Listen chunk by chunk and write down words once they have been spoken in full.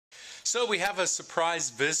So we have a surprise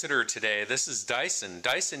visitor today. This is Dyson.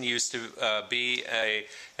 Dyson used to be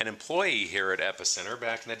an employee here at Epicenter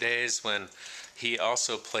back in the days when he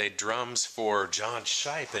also played drums for John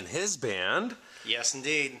Shipe and his band. Yes,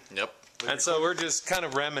 indeed. Yep. And so we're just kind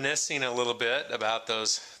of reminiscing a little bit about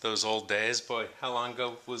those old days. Boy, how long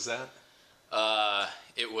ago was that?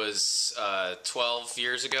 It was 12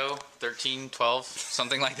 years ago, 13, 12,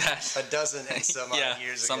 something like that. A dozen and some odd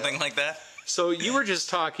years ago. Something like that. So you were just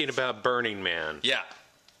talking about Burning Man. Yeah.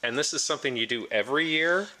 And this is something you do every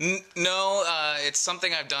year? No, it's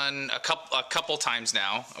something I've done a couple times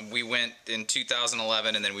now. We went in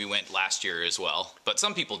 2011, and then we went last year as well. But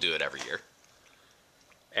some people do it every year.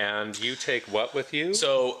 And you take what with you?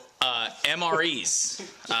 So MREs.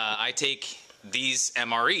 I take these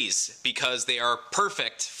MREs because they are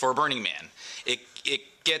perfect for Burning Man.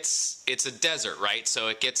 It's a desert, right? So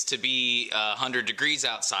it gets to be 100 degrees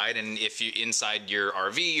outside, and if you inside your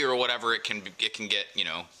RV or whatever, it can get, you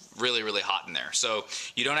know, really, really hot in there. So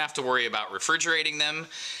you don't have to worry about refrigerating them,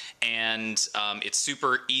 and it's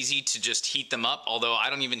super easy to just heat them up. Although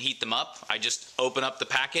I don't even heat them up. I just open up the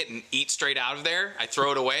packet and eat straight out of there. I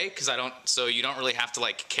throw it away because so you don't really have to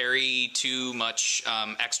like carry too much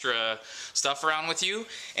extra stuff around with you.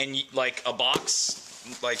 And like a box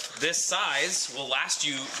like this size will last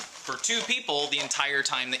you for 2 people the entire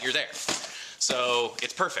time that you're there. So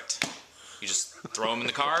it's perfect. You just throw them in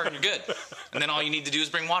the car and you're good. And then all you need to do is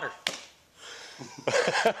bring water.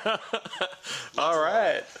 All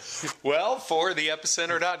right. Well, for the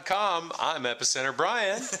Epicenter.com, I'm Epicenter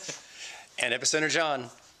Brian. And Epicenter John.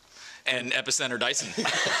 And Epicenter Dyson.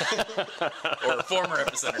 Or former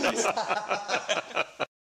Epicenter Dyson.